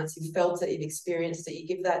ins and outs. You've felt it, you've experienced it. You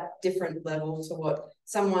give that different level to what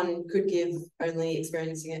someone could give only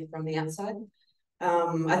experiencing it from the outside.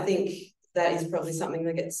 I think that is probably something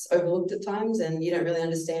that gets overlooked at times and you don't really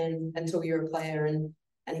understand until you're a player and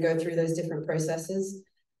go through those different processes.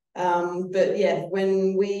 But yeah,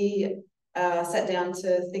 when we sat down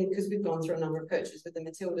to think, because we've gone through a number of coaches with the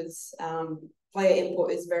Matildas, player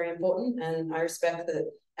input is very important, and I respect that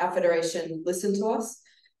our federation listened to us.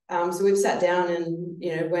 So we've sat down and,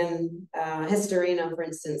 you know, when Hestorina, for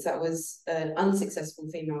instance, that was an unsuccessful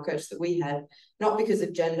female coach that we had, not because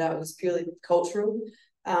of gender, it was purely cultural.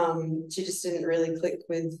 She just didn't really click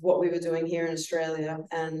with what we were doing here in Australia,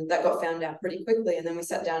 and that got found out pretty quickly. And then we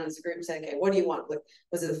sat down as a group and said, okay, what do you want? Like,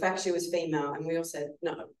 was it the fact she was female? And we all said,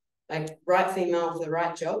 no, like right female for the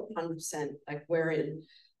right job, 100%, like we're in.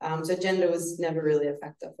 So gender was never really a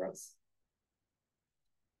factor for us.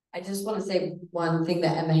 I just want to say one thing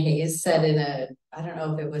that Emma Hayes said I don't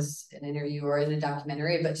know if it was an interview or in a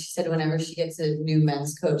documentary, but she said whenever she gets a new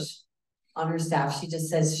men's coach on her staff, she just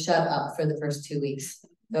says, shut up for the first 2 weeks.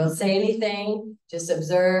 Don't say anything, just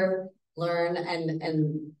observe, learn.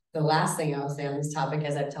 And the last thing I'll say on this topic,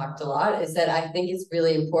 as I've talked a lot, is that I think it's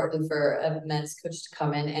really important for a men's coach to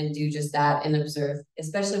come in and do just that and observe,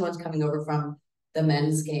 especially ones coming over from the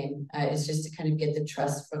men's game. Is just to kind of get the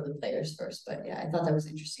trust from the players first. But yeah, I thought that was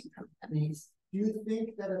interesting from Emmy's. Do you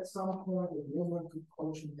think that at some point a woman could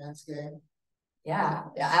coach a men's game? Yeah,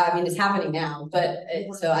 I mean, it's happening now, but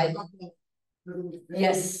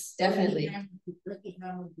yes, definitely.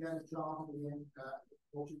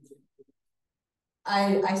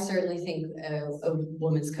 I certainly think a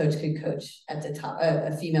women's coach could coach at the top,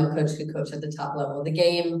 a female coach could coach at the top level. The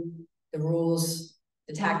game, the rules,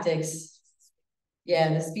 the tactics,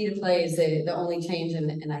 yeah, the speed of play is the only change,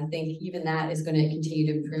 and I think even that is going to continue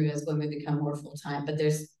to improve as women become more full-time, but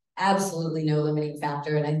there's absolutely no limiting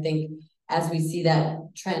factor, and I think as we see that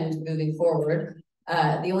trend moving forward,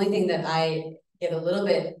 the only thing that I get a little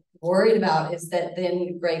bit worried about is that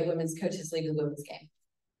then great women's coaches leave the women's game.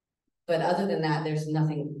 But other than that, there's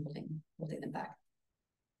nothing holding them back.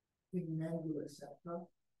 Think men will accept that?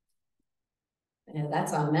 Yeah,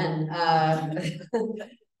 that's on men.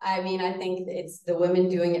 I mean, I think it's the women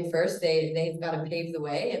doing it first. They've got to pave the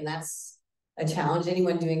way, and that's a challenge.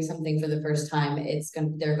 Anyone doing something for the first time,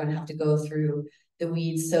 they're going to have to go through the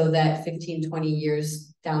weeds so that 15, 20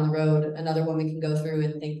 years down the road, another woman can go through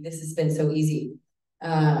and think this has been so easy.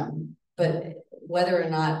 But whether or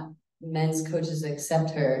not men's coaches accept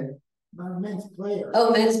her. Men's players.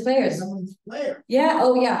 Oh, men's players. Men's players. Yeah.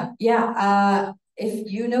 Oh, yeah. Yeah.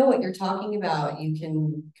 If you know what you're talking about, you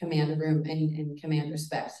can command a room and command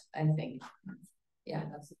respect, I think. Yeah.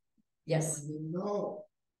 Yes. You know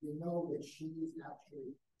that she's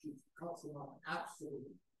cuts them off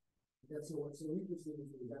absolutely. That's what's so interesting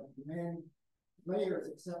is that men players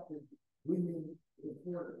accepted women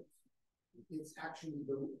reporters. It's actually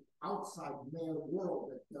the outside male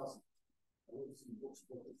world that doesn't.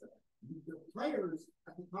 The players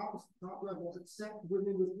at the top level accept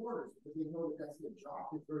women reporters because they know that that's their job.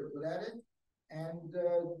 They're very good at it, and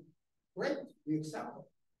great, we accept them.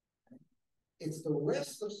 It's the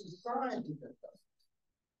rest of society that does it.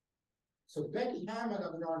 So Becky Hammond, I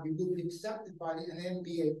would argue, would be accepted by an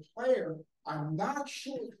NBA player. I'm not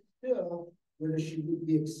sure still whether she would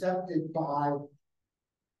be accepted by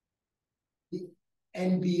the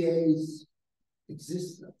NBA's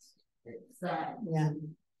existence. Yeah.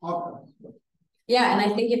 Okay. Yeah, and I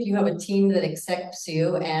think if you have a team that accepts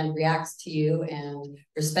you and reacts to you and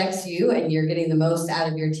respects you, and you're getting the most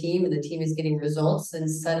out of your team, and the team is getting results, then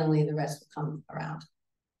suddenly the rest will come around.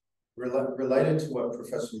 Related to what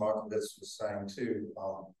Professor Markovitz was saying too,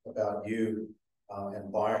 about you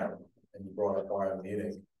and Bayern, and you brought up Bayern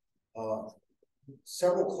Munich.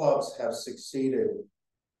 Several clubs have succeeded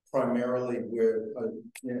primarily with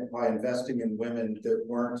by investing in women that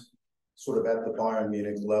weren't sort of at the Bayern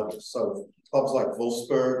Munich level. So clubs like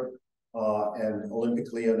Wolfsburg and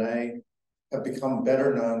Olympique Lyonnais have become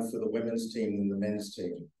better known for the women's team than the men's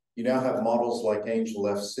team. You now have models like Angel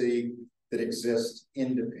FC that exist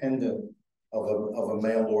independent of a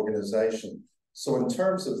male organization. So in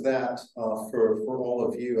terms of that, for all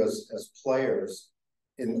of you as players,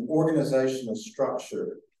 in organizational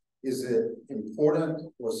structure, is it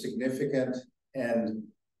important or significant and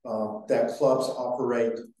that clubs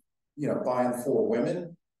operate, by and for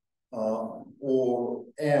women?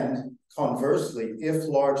 And conversely, if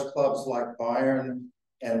large clubs like Bayern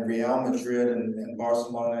and Real Madrid and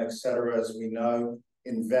Barcelona, et cetera, as we know,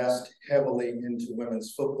 invest heavily into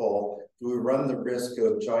women's football, do we run the risk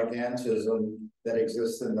of gigantism that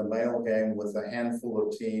exists in the male game with a handful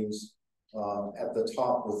of teams at the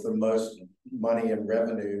top with the most money and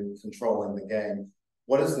revenue controlling the game?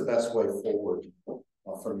 What is the best way forward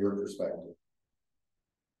from your perspective?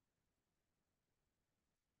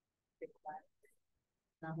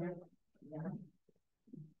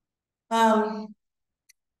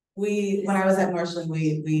 When I was at Northland,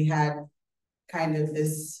 we had kind of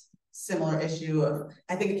this similar issue of,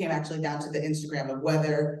 I think it came actually down to the Instagram of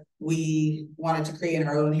whether we wanted to create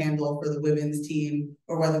our own handle for the women's team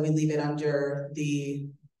or whether we leave it under the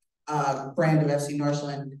brand of FC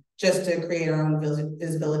Northland, just to create our own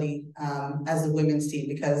visibility as the women's team,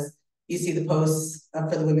 because you see the posts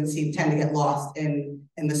for the women's team tend to get lost in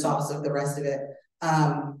the sauce of the rest of it.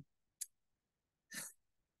 I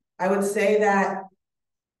would say that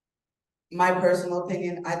my personal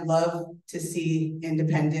opinion, I'd love to see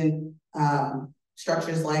independent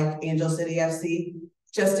structures like Angel City FC,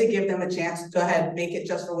 just to give them a chance. Go ahead, make it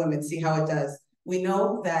just for women, see how it does. We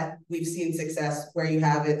know that we've seen success where you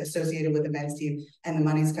have it associated with the men's team and the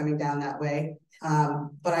money's coming down that way.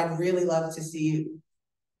 But I'd really love to see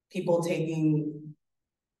people taking,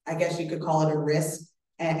 I guess you could call it a risk,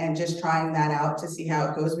 and just trying that out to see how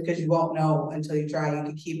it goes, because you won't know until you try. You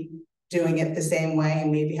could keep doing it the same way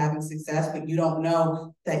and maybe having success, but you don't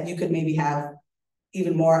know that you could maybe have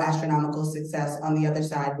even more astronomical success on the other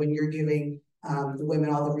side when you're giving the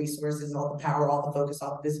women all the resources, all the power, all the focus,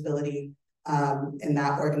 all the visibility in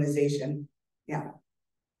that organization. Yeah.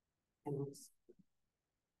 I'm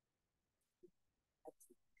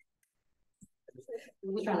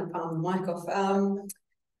trying to palm the mic off.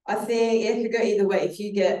 I think it could go either way. If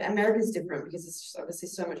you get, America's different because it's just obviously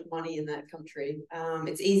so much money in that country.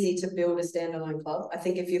 It's easy to build a standalone club. I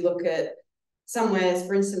think if you look at somewhere,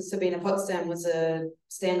 for instance, Sabina Potsdam was a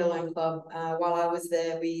standalone club. While I was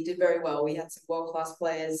there, we did very well. We had some world-class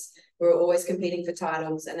players. We were always competing for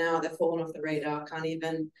titles, and now they've fallen off the radar, can't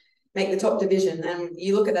even make the top division. And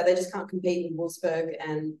you look at that, they just can't compete in Wolfsburg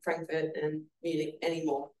and Frankfurt and Munich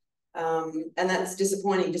anymore. And that's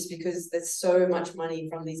disappointing just because there's so much money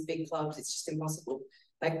from these big clubs. It's just impossible.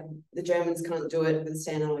 Like the Germans can't do it with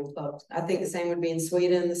standalone clubs. I think the same would be in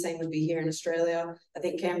Sweden. The same would be here in Australia. I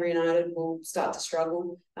think Canberra United will start to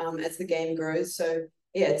struggle as the game grows. So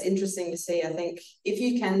yeah, it's interesting to see. I think if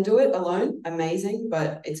you can do it alone, amazing,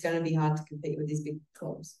 but it's going to be hard to compete with these big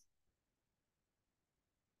clubs.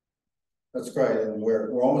 That's great, and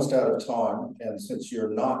we're almost out of time. And since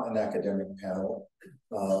you're not an academic panel,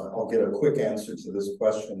 I'll get a quick answer to this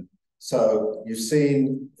question. So you've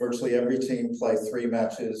seen virtually every team play 3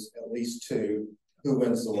 matches, at least 2. Who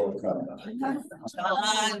wins the World Cup? Do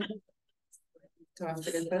I have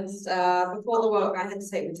to go first? Before the World Cup, I had to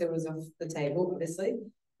take Matilda's off the table, obviously.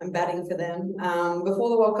 I'm batting for them. Before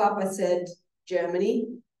the World Cup, I said Germany.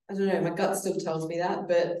 I don't know, my gut still tells me that,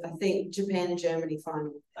 but I think Japan, Germany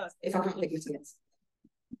final, if I can't pick Matilda's.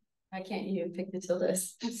 Why can't you pick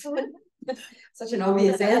Matilda's? Such an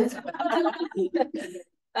obvious answer.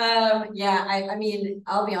 Yeah, I mean,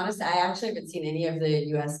 I'll be honest, I actually haven't seen any of the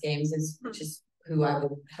US games, which is who I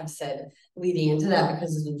would have said leading into that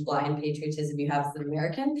because of the blind patriotism you have as an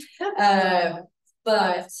American.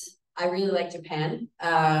 But I really like Japan.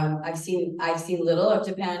 I've seen little of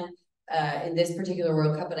Japan in this particular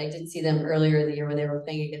World Cup, but I did see them earlier in the year when they were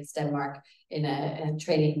playing against Denmark in a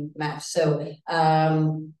training match. So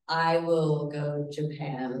I will go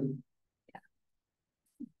Japan.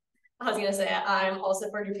 I was gonna say I'm also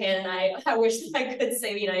for Japan, and I wish that I could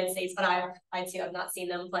say the United States, but I too have not seen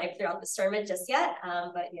them play throughout this tournament just yet.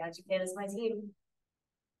 But yeah, Japan is my team.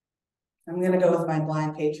 I'm gonna go with my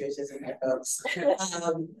blind patriotism here, folks.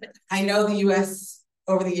 I know the US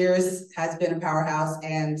over the years has been a powerhouse,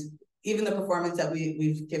 and even the performance that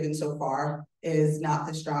we've given so far is not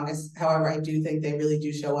the strongest. However, I do think they really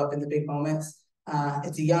do show up in the big moments.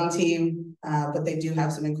 It's a young team, but they do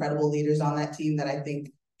have some incredible leaders on that team that I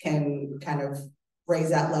think can kind of raise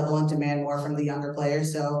that level and demand more from the younger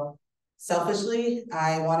players. So selfishly,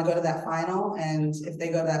 I want to go to that final, and if they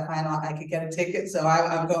go to that final, I could get a ticket. So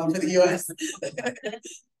I'm going for the US.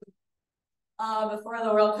 Before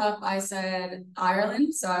the World Cup, I said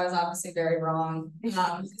Ireland, so I was obviously very wrong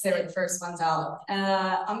because they were the first ones out.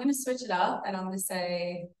 I'm going to switch it up, and I'm going to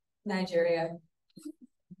say Nigeria.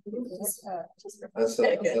 That's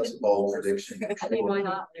a bold prediction. I mean, why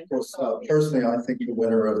not? Of course, personally, I think the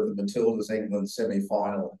winner of the Matilda's England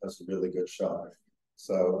semi-final has a really good shot.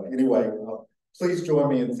 So anyway, please join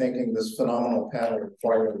me in thanking this phenomenal panel of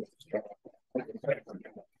players.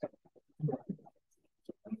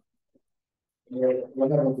 We'll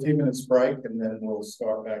have a few minutes break, and then we'll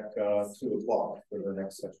start back 2 o'clock for the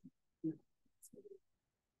next session.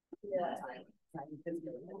 Yeah.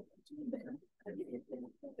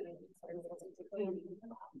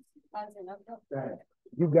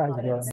 You guys are